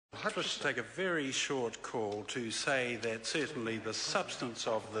wish to take a very short call to say that certainly the substance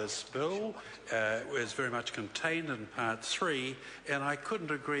of this bill is very much contained in Part 3, and I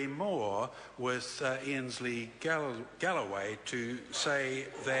couldn't agree more with Ainsley Galloway to say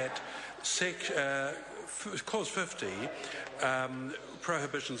that Clause 50,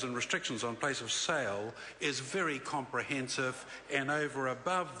 prohibitions and restrictions on place of sale, is very comprehensive and over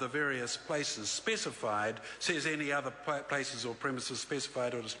above the various places specified, says any other places or premises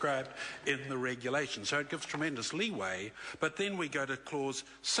specified or described in the regulation. So it gives tremendous leeway. But then we go to Clause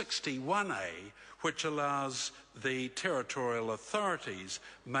 61A, which allows the territorial authorities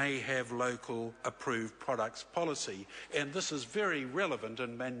may have local approved products policy. And this is very relevant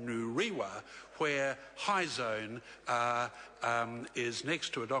in Manurewa, where High Zone is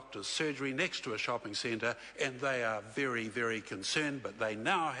next to a doctor's surgery, next to a shopping centre, and they are very, very concerned, but they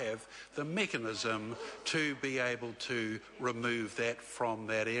now have the mechanism to be able to remove that from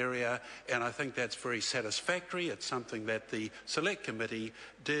that area, and I think that's very satisfactory. It's something that the Select Committee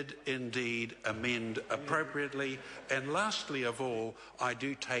did indeed amend appropriately. And lastly of all, I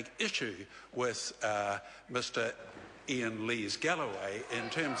do take issue with Mr. Ian Lees-Galloway in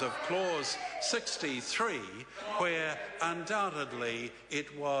terms of Clause 63, where undoubtedly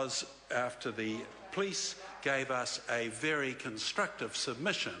it was after the police gave us a very constructive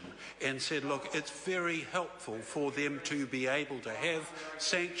submission and said, look, it's very helpful for them to be able to have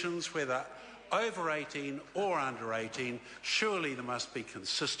sanctions, whether over 18 or under 18. Surely there must be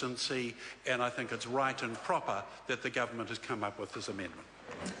consistency, and I think it's right and proper that the government has come up with this amendment.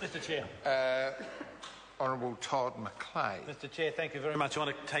 Mr. Chair. Honourable Todd McLeay. Mr. Chair, thank you very much. I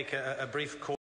want to take a brief call.